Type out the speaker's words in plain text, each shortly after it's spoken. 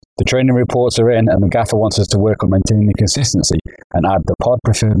The training reports are in, and the gaffer wants us to work on maintaining the consistency and add the pod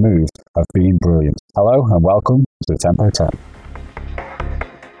preferred move of being brilliant. Hello and welcome to the Tempo 10.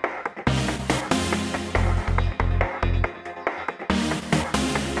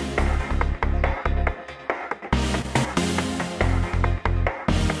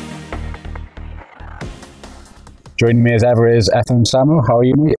 Joining me as ever is FM Samuel. How are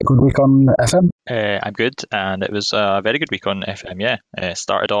you, mate? Good week on FM? I'm good, and it was a very good week on FM, yeah.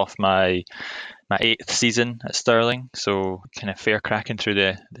 Started off my 8th season at Stirling, so kind of fair cracking through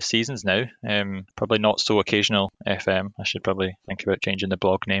the seasons now. Probably not so occasional FM. I should probably think about changing the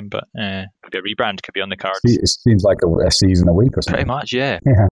blog name, but could be a rebrand, could be on the cards. It seems like a season a week or something. Pretty much, yeah.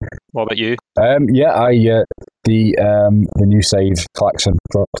 What about you? The new save collection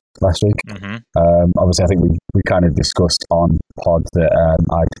dropped last week. Obviously, I think we kind of discussed on pod that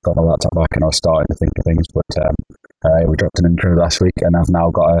I'd got my laptop back and I was starting to think of things, but we dropped an intro last week, and I've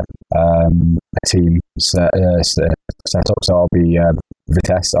now got a team set up, so I'll be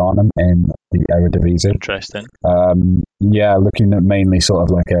Vitesse Arnhem in the Eredivisie. Interesting. Looking at mainly sort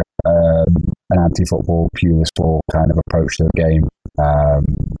of like an anti-football, purely sport kind of approach to the game.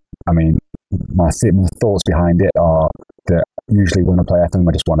 My thoughts behind it are that usually when I play FM,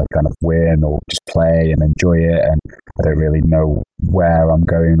 I just want to kind of win or just play and enjoy it, and I don't really know where I'm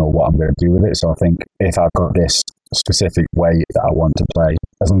going or what I'm going to do with it. So I think if I've got this specific way that I want to play,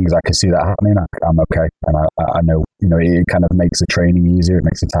 as long as I can see that happening, I'm okay. And I know, it kind of makes the training easier, it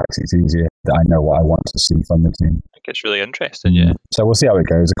makes the tactics easier, that I know what I want to see from the team. I think it's really interesting, yeah. So we'll see how it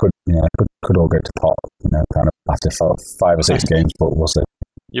goes. It could all go to pot, kind of after 5 or 6 games, but we'll see.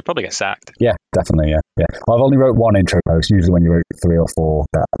 You'll probably get sacked. Yeah, definitely, yeah. Well, I've only wrote one intro post. Usually when you wrote 3 or 4,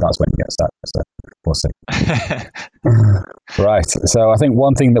 that's when you get sacked. So we'll see. Right. So I think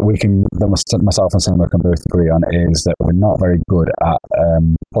one thing that myself and Sam can both agree on is that we're not very good at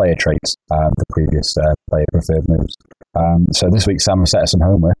player traits, the previous player preferred moves. So this week Sam set us some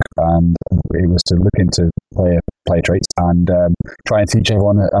homework, and it was to look into player traits and try and teach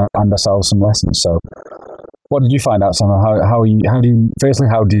everyone and ourselves some lessons. So what did you find out, Sam? How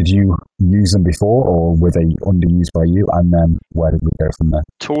did you use them before, or were they underused by you? And then where did we go from there?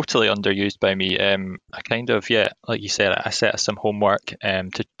 Totally underused by me. I kind of, like you said, I set some homework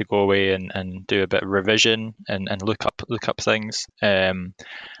to go away and do a bit of revision and look up things.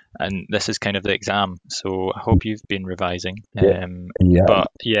 And this is kind of the exam, so I hope you've been revising. But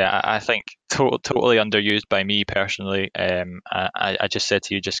yeah, I think totally underused by me personally. I just said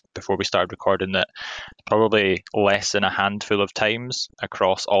to you just before we started recording that probably less than a handful of times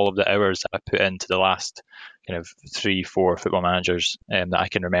across all of the hours that I put into the last kind of 3-4 Football Managers that I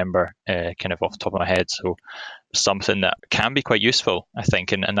can remember kind of off the top of my head. So something that can be quite useful, I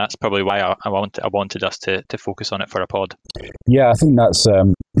think, and that's probably why I wanted us to focus on it for a pod. Yeah, I think that's a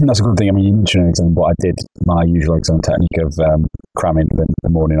good thing. I mean, you mentioned an exam, but I did my usual exam technique of cramming the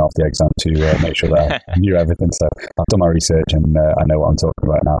morning of the exam to make sure that I knew everything. So I've done my research and I know what I'm talking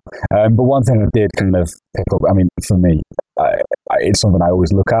about now. But one thing I did kind of pick up, I mean, for me, it's something I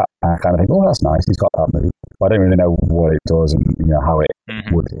always look at and I kind of think, oh, that's nice, he's got that move. But I don't really know what it does and how it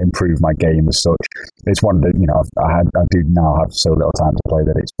would improve my game as such. It's one of the, I do now have so little time to play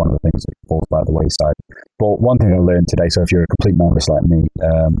that it's one of the things that falls by the wayside. But one thing I learned today, so if you're a complete novice like me,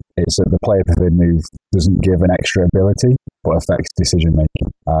 is that the player preferred move doesn't give an extra ability, but affects decision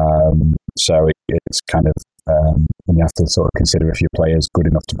making. So it's kind of, when you have to sort of consider if your player's good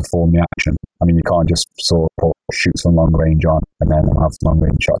enough to perform the action. I mean, you can't just sort of put shoots from long range on and then have long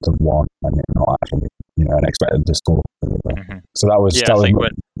range shots of 1 and not actually, and expect them to score. So that was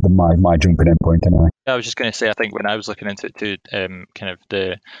my jumping in point anyway. I was just going to say, I think when I was looking into it too, kind of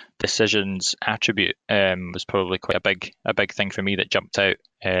the decisions attribute was probably quite a big thing for me that jumped out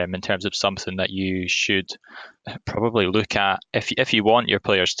in terms of something that you should probably look at if you want your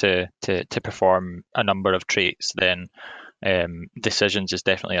players to perform a number of traits. Then decisions is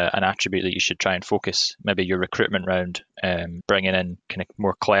definitely an attribute that you should try and focus maybe your recruitment round, bringing in kind of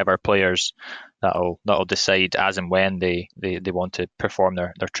more clever players that'll decide as and when they want to perform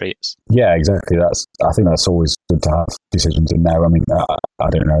their traits. Yeah, exactly. I think that's always good to have decisions in there. I mean, I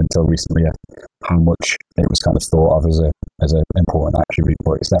don't know until recently how much it was kind of thought of as an important attribute,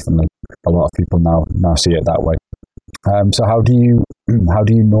 but it's definitely a lot of people now see it that way. So how do you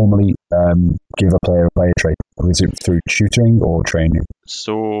normally give a player a player trait? Is it through tutoring or training?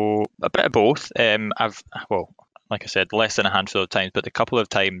 So a bit of both. Like I said, less than a handful of times, but the couple of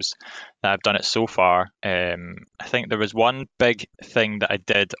times that I've done it so far, I think there was one big thing that I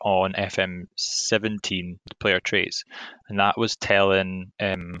did on FM 17, player traits, and that was telling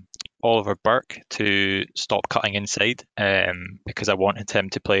Oliver Burke to stop cutting inside, because I wanted him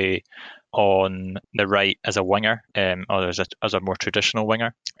to play on the right as a winger, or as a more traditional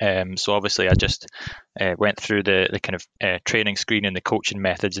winger. So obviously I just went through the kind of training screen and the coaching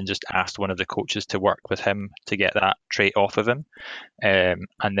methods and just asked one of the coaches to work with him to get that trait off of him.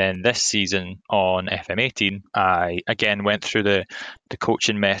 And then this season on FM18, I again went through the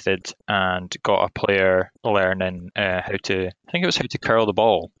coaching method and got a player learning how to curl the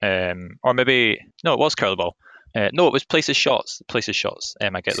ball, or maybe no, it was curl the ball. No, it was places shots. Places shots.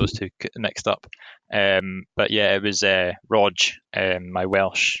 I get those two mixed up. But yeah, it was Rog, my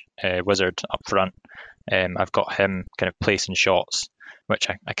Welsh wizard up front. I've got him kind of placing shots, which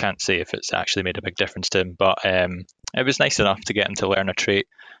I can't say if it's actually made a big difference to him, but it was nice enough to get him to learn a trait.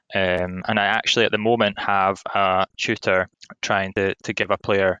 And I actually at the moment have a tutor trying to give a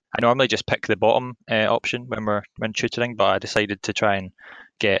player. I normally just pick the bottom option when tutoring, but I decided to try and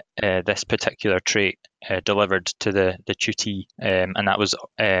get this particular trait delivered to the tutee, and that was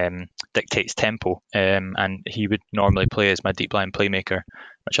dictates tempo, and he would normally play as my deep line playmaker,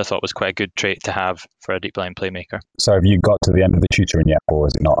 which I thought was quite a good trait to have for a deep line playmaker. So have you got to the end of the tutoring yet, or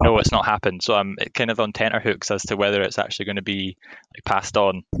is it not? No, it's not happened. So I'm kind of on tenterhooks as to whether it's actually going to be passed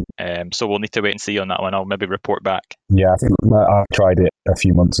on. So we'll need to wait and see on that one. I'll maybe report back. Yeah, I think I tried it a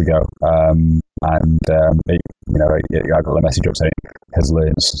few months ago, and I got a message up saying has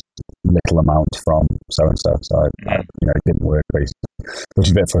learned little amount from so and so. So it didn't work, basically, which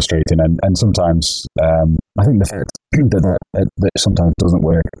is a bit frustrating. And sometimes I think the fact that sometimes doesn't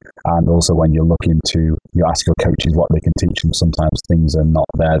work, and also when you're looking to ask your coaches what they can teach them, sometimes things are not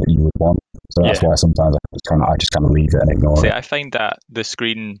there that you would want. So that's why sometimes I just kind of leave it and ignore it. I find that the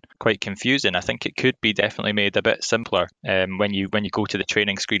screen quite confusing. I think it could be definitely made a bit simpler when you go to the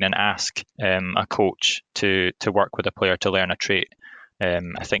training screen and ask a coach to work with a player to learn a trait.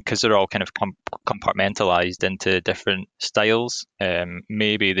 I think because they're all kind of compartmentalized into different styles,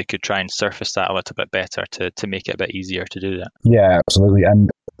 maybe they could try and surface that a little bit better to make it a bit easier to do that. Yeah, absolutely. And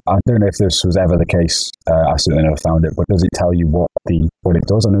I don't know if this was ever the case. I certainly never found it, but does it tell you what it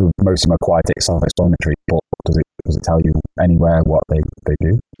does? I know most of them are quite self-explanatory, but does it tell you anywhere what they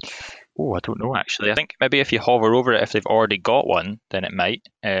do? Oh, I don't know, actually. I think maybe if you hover over it, if they've already got one, then it might.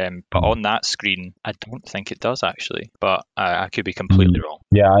 But on that screen, I don't think it does, actually. But I could be completely wrong.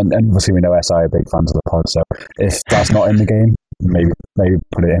 Yeah, and obviously we know SI are big fans of the pod, so if that's not in the game, maybe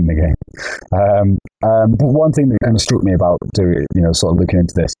put it in the game. But one thing that kind of struck me about sort of looking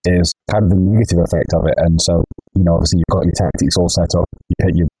into this is kind of the negative effect of it. And so, obviously you've got your tactics all set up, you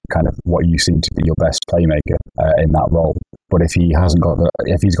pick your kind of what you seem to be your best playmaker in that role. But if he's got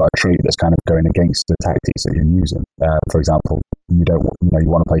a trait that's kind of going against the tactics that you're using, for example, you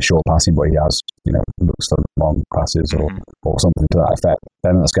want to play short passing, but he has looks for long passes or something to that effect,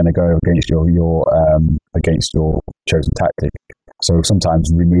 then that's going to go against your chosen tactic. So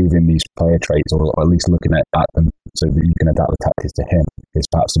sometimes removing these player traits, or at least looking at them so that you can adapt the tactics to him, is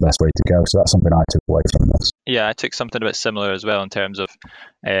perhaps the best way to go. So that's something I took away from this. Yeah, I took something a bit similar as well in terms of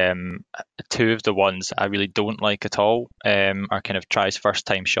two of the ones I really don't like at all are kind of tries first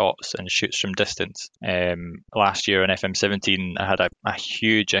time shots and shoots from distance. Last year in FM17, I had a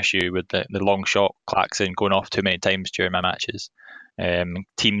huge issue with the long shot klaxon going off too many times during my matches.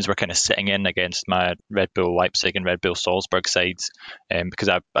 Teams were kind of sitting in against my Red Bull Leipzig and Red Bull Salzburg sides because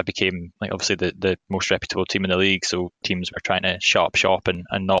I became obviously the most reputable team in the league, so teams were trying to shut up shop and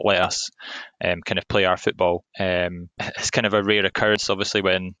not let us kind of play our football. It's kind of a rare occurrence obviously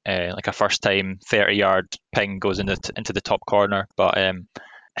when like a first time 30-yard ping goes into the top corner, but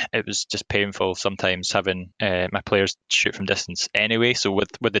it was just painful sometimes having my players shoot from distance anyway. So with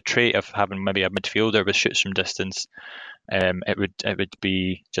the trait of having maybe a midfielder with shoots from distance, it would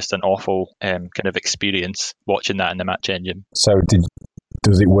be just an awful kind of experience watching that in the match engine. So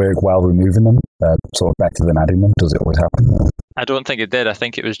does it work while removing them? Sort of better than adding them? Does it always happen? I don't think it did. I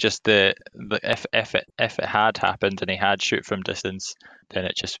think it was just if it had happened and he had shoot from distance, then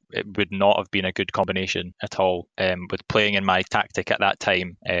it would not have been a good combination at all with playing in my tactic at that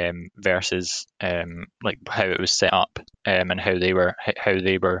time versus like how it was set up and how they were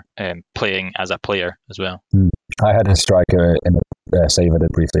playing as a player as well. I had a striker in the save I did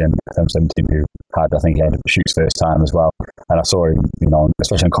briefly in FM17 who had, I think he had shoots first time as well. And I saw him,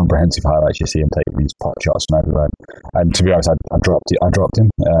 especially on comprehensive highlights, you see him take these pot shots from everywhere. And to be honest, I dropped him,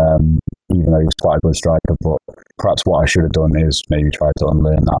 even though he was quite a good striker. But perhaps what I should have done is maybe try to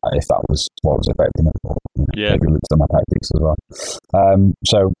unlearn that if that was what was affecting him. Or maybe look at my tactics as well.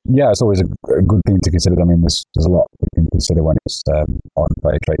 So yeah, it's always a good thing to consider. I mean, there's a lot we can consider when it's on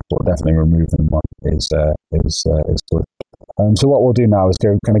player traits, but definitely removing one is good. So what we'll do now is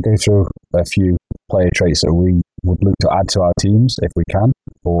go through a few player traits that we would look to add to our teams if we can,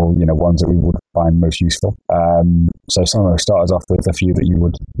 or ones that we would find most useful. So Simon, start us off with a few that you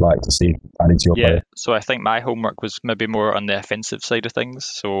would like to see added to your player. So I think my homework was maybe more on the offensive side of things.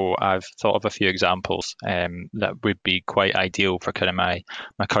 So I've thought of a few examples that would be quite ideal for kind of my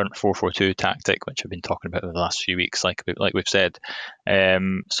current 4-4-2 tactic, which I've been talking about over the last few weeks, like we've said.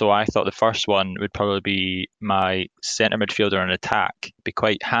 So I thought the first one would probably be my centre midfielder in attack. It'd be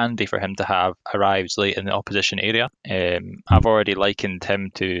quite handy for him to have arrives late in the opposition area. I've already likened him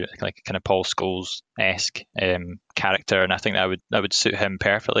to like kind of Paul Scholes-esque character, and I think that would suit him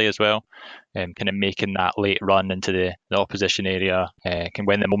perfectly as well. Kind of making that late run into the opposition area can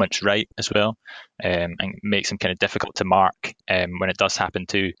when the moment's right as well, and makes him kind of difficult to mark when it does happen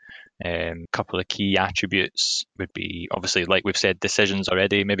too. A couple of key attributes would be, obviously, like we've said, decisions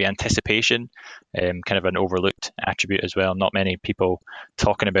already, maybe anticipation, kind of an overlooked attribute as well. Not many people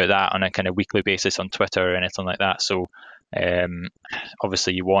talking about that on a kind of weekly basis on Twitter or anything like that. So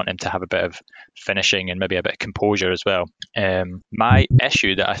obviously you want him to have a bit of finishing and maybe a bit of composure as well. My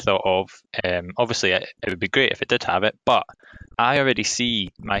issue that I thought of, obviously it would be great if it did have it, but I already see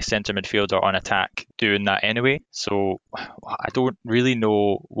my centre midfielder on attack doing that anyway, so I don't really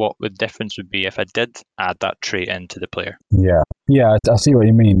know what the difference would be if I did add that trait into the player. Yeah, I see what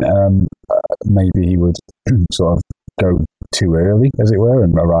you mean. Maybe he would sort of go too early, as it were,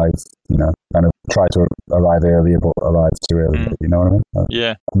 and arrive, kind of try to arrive earlier, but arrive too early. You know what I mean?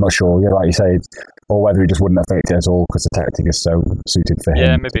 Yeah. I'm not sure. Yeah, like you say, or whether he just wouldn't affect it at all because the tactic is so suited for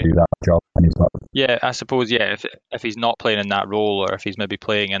him to do that job, and he's not. Yeah, I suppose. Yeah, if he's not playing in that role, or if he's maybe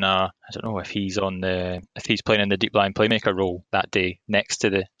playing in I don't know if he's playing in the deep line playmaker role that day next to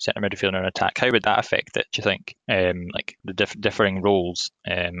the centre midfielder in attack, how would that affect it? Do you think? Like the differing roles,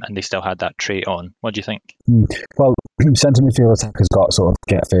 and they still had that trait on. What do you think? Well, centre midfield attack has got sort of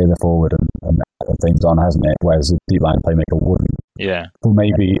get further forward and things on, hasn't it? Whereas the deep line playmaker wouldn't. Yeah. But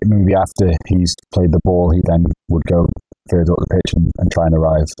maybe after he's played the ball, he then would go further up the pitch and try and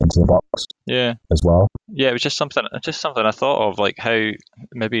arrive into the box. Yeah. As well. Yeah, it was just something I thought of, like how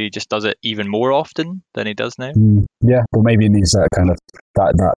maybe he just does it even more often than he does now. Yeah, well, maybe he needs that kind of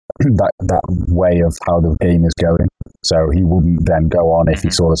that way of how the game is going. So he wouldn't then go on if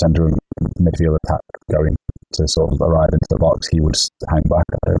he saw the centre midfield attack going to sort of arrive into the box. He would hang back.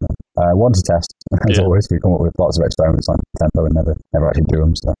 I don't know. One to test, as always. We come up with lots of experiments on tempo and never actually do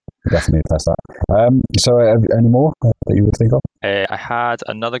them. So definitely test that. So any more that you would think of? I had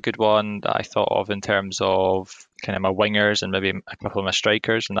another good one that I thought of in terms of kind of my wingers and maybe a couple of my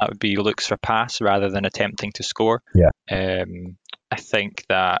strikers, and that would be looks for pass rather than attempting to score. Yeah. I think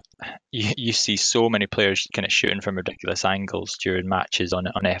that you see so many players kind of shooting from ridiculous angles during matches on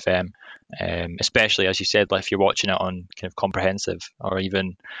FM, especially as you said, like if you're watching it on kind of comprehensive or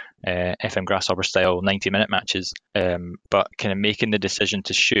even FM Grasshopper style 90-minute matches, but kind of making the decision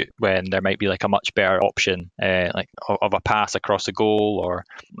to shoot when there might be like a much better option, like of a pass across a goal, or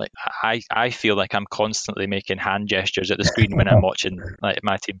like I feel like I'm constantly making hand gestures at the screen when I'm watching like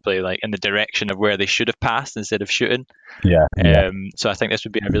my team play, like in the direction of where they should have passed instead of shooting. Yeah. So I think this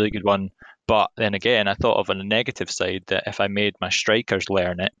would be a really good one. But then again, I thought of on the negative side that if I made my strikers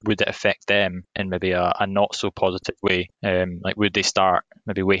learn it, would it affect them in maybe a not so positive way? Like would they start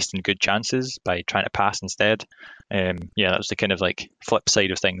maybe wasting good chances by trying to pass instead? That was the kind of like flip side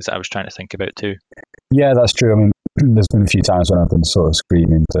of things that I was trying to think about too. Yeah, that's true. I mean, there's been a few times when I've been sort of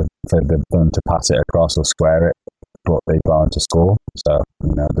screaming for them to pass it across or square it, but they've gone to score. So,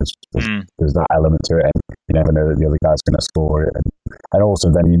 there's that element to it, and you never know that the other guy's going to score it. And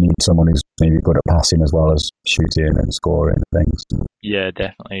also then you need someone who's maybe good at passing as well as shooting and scoring and things. Yeah,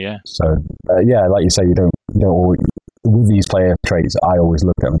 definitely, yeah. So, like you say, you don't always, with these player traits, I always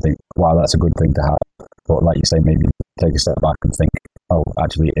look at them and think, wow, that's a good thing to have. But like you say, maybe take a step back and think, oh,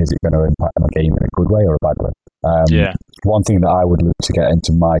 actually, is it going to impact my game in a good way or a bad way? One thing that I would look to get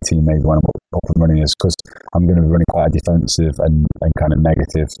into my team maybe when I'm up and running is because I'm going to be running quite a defensive and kind of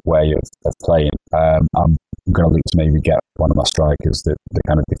negative way of playing. I'm going to look to maybe get one of my strikers, the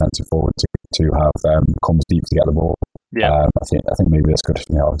kind of defensive forward, to have comes deep to get the ball. Yeah. I think maybe that's good.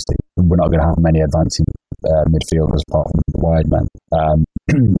 Obviously, we're not going to have many advancing midfielders apart from the wide men.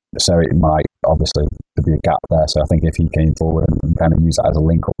 So it might obviously be a gap there. So I think if he came forward and kind of use that as a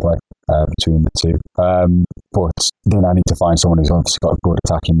link-up play between the two. But then I need to find someone who's obviously got a good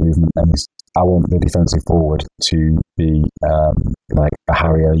attacking movement, and I want the defensive forward to be like a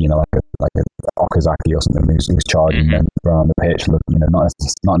Harrier, like a Okazaki or something who's charging them around the pitch,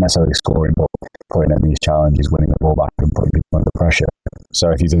 not necessarily scoring, but putting in these challenges, winning the ball back and putting people under pressure. So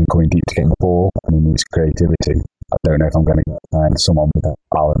if he's coming deep to get the ball and he needs creativity, I don't know if I'm going to find someone with that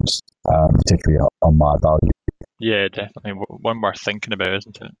balance, particularly on my value. Yeah, definitely one worth thinking about,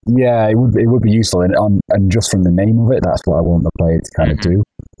 isn't it? Yeah, it would be useful, and just from the name of it, that's what I want the player to kind of do.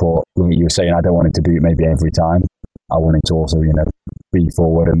 But like you were saying, I don't want it to do it maybe every time. I want him to also, be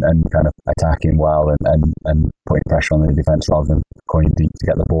forward and kind of attacking well and putting pressure on the defence rather than going deep to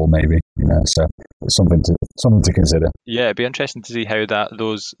get the ball, maybe. So it's something to consider. Yeah, it'd be interesting to see how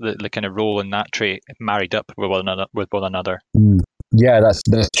the kind of role and that trait married up with one another. Yeah,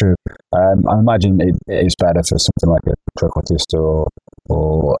 that's true. I imagine it's better for something like a trequartista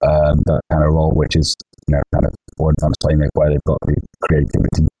or that kind of role, which is kind of more advanced playmaker where they've got the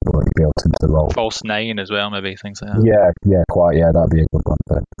creativity already built into the role. False nine as well, maybe things like that. Yeah, quite. Yeah, that'd be a good one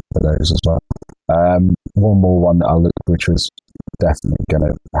for those as well. One more one that I looked, which was definitely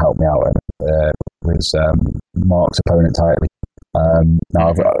going to help me out, was Mark's opponent tightly.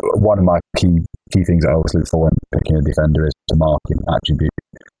 Now, one of my key things I always look for when picking a defender is the marking attribute.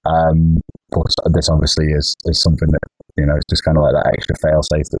 But this obviously is something that it's just kind of like that extra fail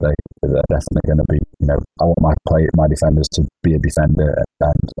safe that they're definitely going to be. I want my defenders to be a defender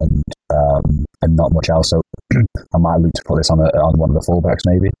and not much else. So I might look to put this on one of the fullbacks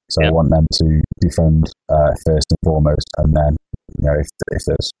maybe. So I want them to defend first and foremost, and then if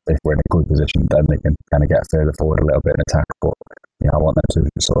we're in a good position, then they can kind of get further forward a little bit and attack. But I want them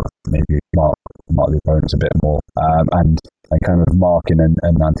to sort of maybe mark the opponents a bit more, and kind of marking and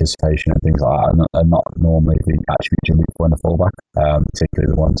anticipation and things like that are not normally the attributes you look for in a fullback,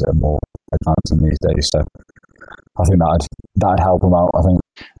 particularly the ones that are more advanced in these days. So I think that'd help them out. I think.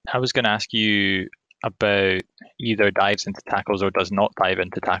 I was going to ask you about either dives into tackles or does not dive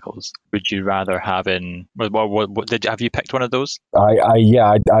into tackles. Would you rather have have you picked one of those?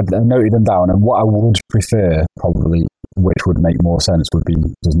 I noted them down, and what I would prefer probably, which would make more sense, would be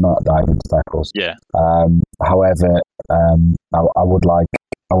does not dive into tackles. Yeah. However, I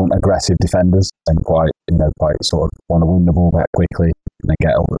want aggressive defenders and quite sort of want to win the ball back quickly and then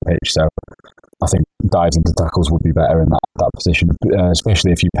get over the pitch. So I think dives into tackles would be better in that position,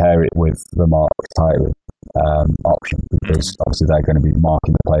 especially if you pair it with the mark tightly option, because obviously they're going to be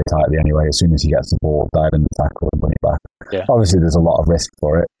marking the player tightly anyway. As soon as he gets the ball, dive in the tackle and win it back. Yeah. Obviously, there's a lot of risk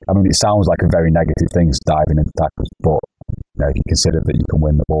for it. I mean, it sounds like a very negative thing, diving into tackles, but if you consider that you can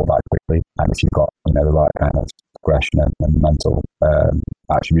win the ball back quickly, and if you've got the right kind of aggression and mental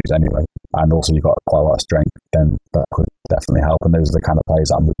attributes anyway, and also you've got quite a lot of strength, then that could definitely help. And those are the kind of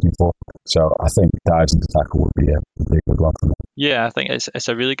players I'm looking for. So I think dives into tackle would be a good one for me. Yeah, I think it's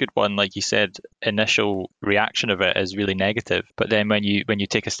a really good one. Like you said, initial reaction of it is really negative, but then when you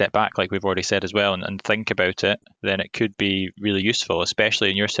take a step back, like we've already said as well, and think about it, then it could be really useful, especially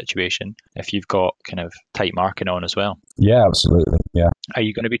in your situation if you've got kind of tight marking on as well. Yeah, absolutely. Yeah. Are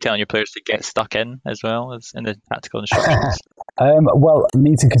you going to be telling your players to get stuck in as well as in the tactical instructions? Well,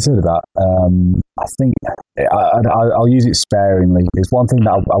 need to consider that. I think I'll use it sparingly. It's one thing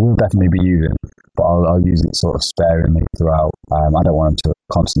that I will definitely be using, but I'll use it sort of sparingly throughout. I don't want them to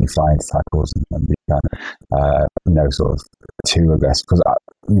constantly fly into tackles and be kind of, sort of too aggressive, because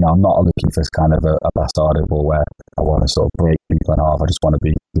I'm not looking for kind of a bastardo ball where I want to sort of break people in half. I just want to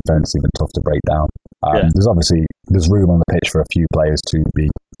be defensive and tough to break down. There's room on the pitch for a few players to be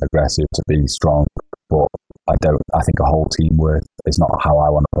aggressive, to be strong, but I think a whole team worth is not how I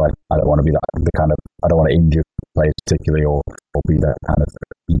want to play. I don't want to be I don't want to injure players particularly or be that kind of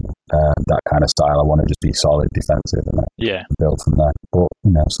that kind of style. I want to just be solid defensive and build from there. But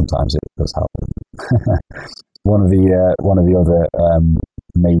sometimes it does help. One of the other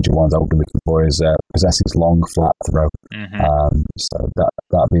major ones I would be looking for is possesses long flat throw. So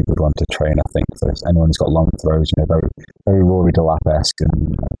that'd be a good one to train, I think, for anyone who's got long throws. Very very Rory Delap-esque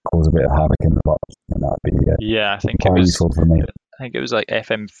and cause a bit of havoc in the box. And that'd be I think quite useful for me. I think it was like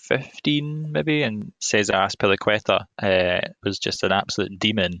FM15 maybe, and Cesar Azpilicueta was just an absolute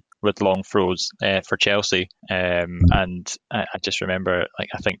demon with long throws for Chelsea. And I just remember,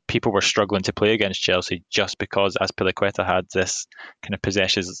 I think people were struggling to play against Chelsea just because Azpilicueta had this kind of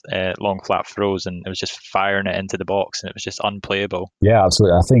possesses long flat throws, and it was just firing it into the box, and it was just unplayable. Yeah,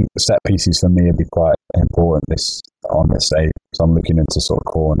 absolutely. I think set pieces for me would be quite important on this stage. So I'm looking into sort of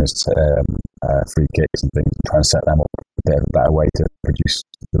corners, free kicks and things, and trying to set them up a bit of a better way to produce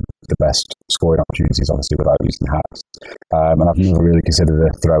the best scoring opportunities, obviously without using hacks. And I've never really considered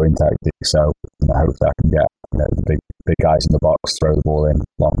a throw-in tactic, so hopefully I can get the big guys in the box, throw the ball in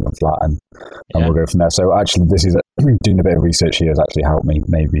long and flat, and we'll go from there. So actually, this is doing a bit of research here has actually helped me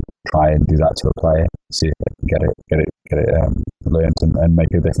maybe try and do that to a player, see if I can get it learned and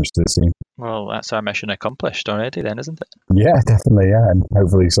make a difference to the team. Well, that's our mission accomplished already then, isn't it? Yeah, definitely, yeah. And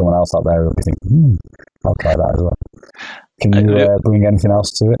hopefully someone else out there will be thinking, I'll try that as well. Can you bring anything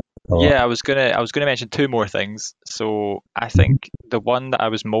else to it? Yeah, I was gonna mention two more things. So I think the one that I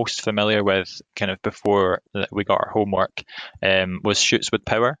was most familiar with, kind of before we got our homework, was shoots with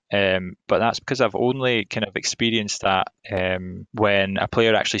power. But that's because I've only kind of experienced that when a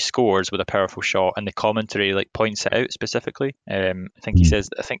player actually scores with a powerful shot, and the commentary like points it out specifically. I think he says,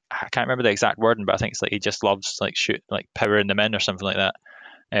 I can't remember the exact wording, but I think it's like he just loves like powering them in or something like that.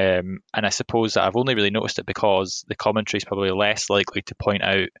 And I suppose that I've only really noticed it because the commentary is probably less likely to point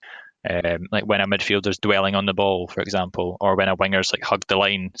out like when a midfielder's dwelling on the ball, for example, or when a winger's like hugged the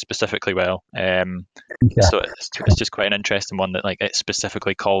line specifically well. So it's just quite an interesting one that like it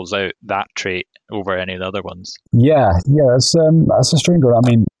specifically calls out that trait over any of the other ones. Yeah, that's a strange one. I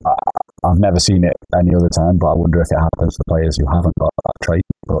mean, I've never seen it any other time, but I wonder if it happens for players who haven't got that trait.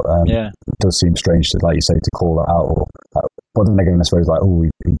 But it does seem strange to, like you say, to call that out. Or, but then again, I suppose like,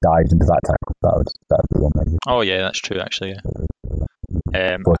 he dived into that tackle. That would be one maybe. Oh yeah, that's true actually.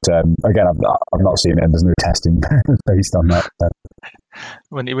 Yeah. But again, I've not seen it, and there's no testing based on that.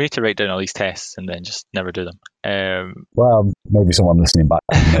 We need to write down all these tests and then just never do them. Well, maybe someone listening back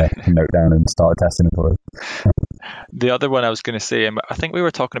can note down and start testing it for us. The other one I was going to say, I think we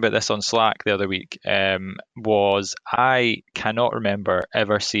were talking about this on Slack the other week, was I cannot remember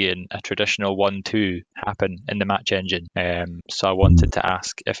ever seeing a traditional 1-2 happen in the match engine. So I wanted to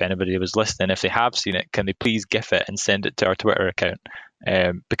ask if anybody was listening, if they have seen it, can they please GIF it and send it to our Twitter account?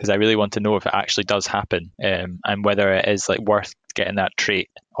 Because I really want to know if it actually does happen, and whether it is like worth getting that trait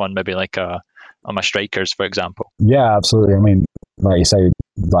on maybe like on my strikers, for example. Yeah, absolutely. I mean, like you say,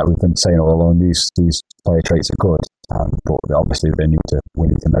 like we've been saying all along, these player traits are good, but obviously we need to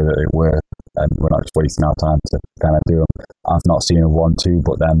know that they work, and we're not just wasting our time to kind of do them. I've not seen a 1-2,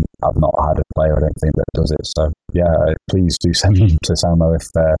 but then I've not had a player, I don't think, that does it. So yeah, please do send them to Samo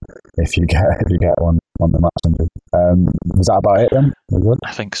if you get one on the match engine. Was that about it then?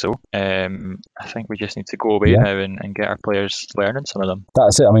 I think so. I think we just need to go away now and get our players learning some of them.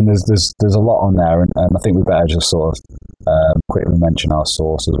 That's it. I mean, there's a lot on there, and I think we better just sort of quickly mention our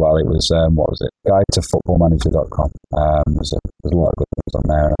source as well. It was what was it? Guide to footballmanager.com. There's a lot of good things on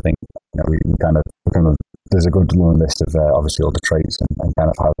there, and I think we kind of there's a good long list of obviously all the traits and kind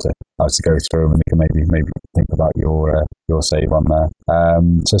of how to go through them, and you can maybe think about your save on there.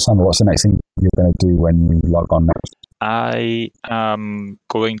 So Sam, what's the next thing you're going to do when you log on next? I am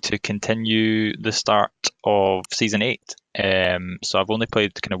going to continue the start of season 8. So I've only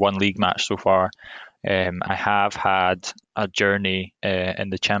played kind of one league match so far. I have had a journey in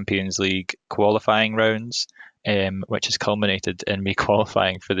the Champions League qualifying rounds, which has culminated in me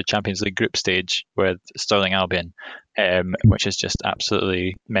qualifying for the Champions League group stage with Stirling Albion, which is just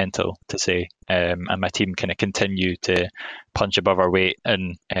absolutely mental to say. And my team kind of continue to punch above our weight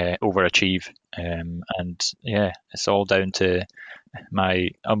and overachieve. And yeah, it's all down to my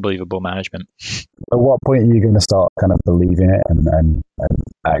unbelievable management. At what point are you going to start kind of believing it and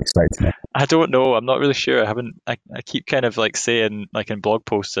expecting it? I don't know. I'm not really sure. I keep kind of like saying, like in blog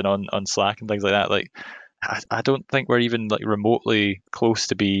posts and on Slack and things like that, like I don't think we're even like remotely close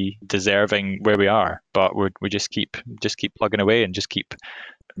to be deserving where we are, but we just keep plugging away and just keep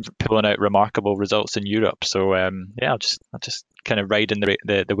pulling out remarkable results in Europe. So I'll just kind of ride in the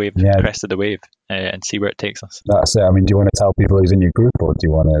wave, the crest of the wave, and see where it takes us. That's it. I mean, do you want to tell people who's in your group, or do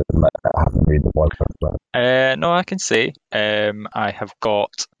you want to have them read the blog post? No, I can say I have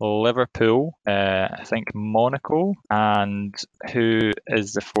got Liverpool, I think Monaco, and who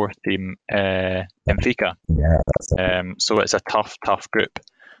is the fourth team? Benfica. Yeah, that's it. So it's a tough group.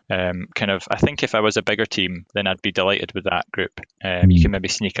 I think if I was a bigger team, then I'd be delighted with that group. You can maybe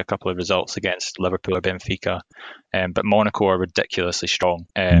sneak a couple of results against Liverpool or Benfica, but Monaco are ridiculously strong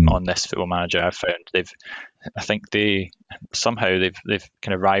on this Football Manager. I've found they've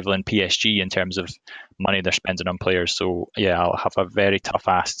kind of rivaling PSG in terms of money they're spending on players. So yeah, I'll have a very tough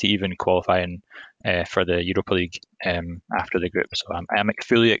ask to even qualifying for the Europa League after the group. So I'm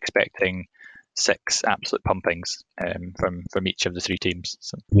fully expecting 6 absolute pumpings from each of the 3 teams.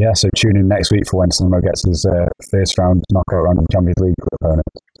 So tune in next week for when Samo gets his first round knockout round of the Champions League opponent.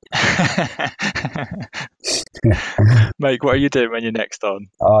 Mike, what are you doing when you're next on?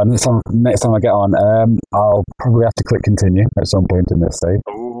 Next time I get on, I'll probably have to click continue at some point in this day.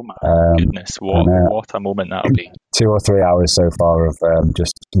 Oh my goodness, what a moment that'll be. 2 or 3 hours so far of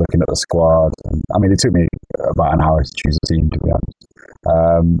just looking at the squad. I mean, it took me about an hour to choose a team, to be honest.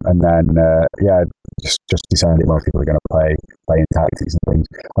 And then, just deciding what people are going to playing tactics and things.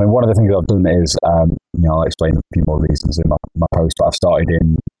 I mean, one of the things I've done is, I'll explain a few more reasons in my post, but I've started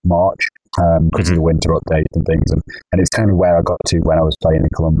in March because of the winter update and things. And it's kind of where I got to when I was playing in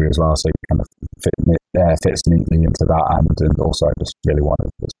Colombia as well. So it kind of fits neatly into that. And also I just really wanted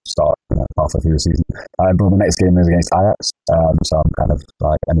to start halfway through the season. But the next game is against Ajax. So I'm kind of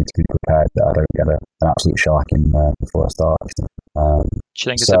like, I need to be prepared that I don't get an absolute shellacking before I start. Do you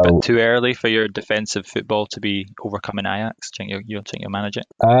think it's a bit too early for your defensive football to be overcoming Ajax? Do you think you'll manage it?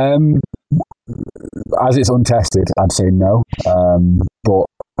 As it's untested, I'd say no. But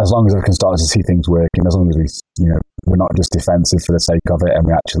as long as I can start to see things working, as long as we're not just defensive for the sake of it, and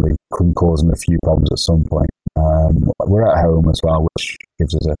we actually can cause them a few problems at some point. We're at home as well, which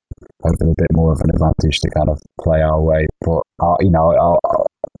gives us hopefully a bit more of an advantage to kind of play our way. But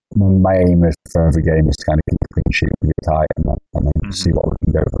my aim for every game is to kind of keep the clean sheet really tight and then see what we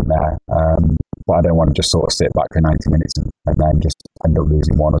can go from there. But I don't want to just sort of sit back for 90 minutes and then just end up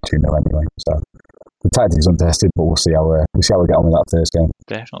losing 1 or 2-0 anyway. So the tactic is untested, but we'll see how we get on with that first game.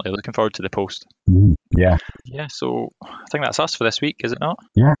 Definitely looking forward to the post. Yeah. So I think that's us for this week, is it not?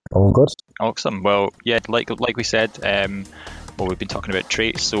 Yeah, all good. Awesome. Well, yeah, like we said, we've been talking about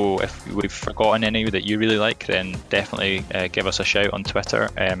traits, so if we've forgotten any that you really like, then definitely give us a shout on Twitter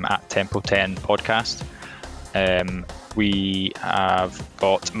at Tempo10 Podcast. We have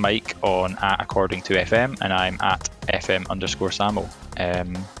got Mike on at According to FM, and I'm at FM_Samo.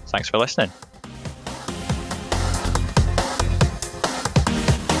 Thanks for listening.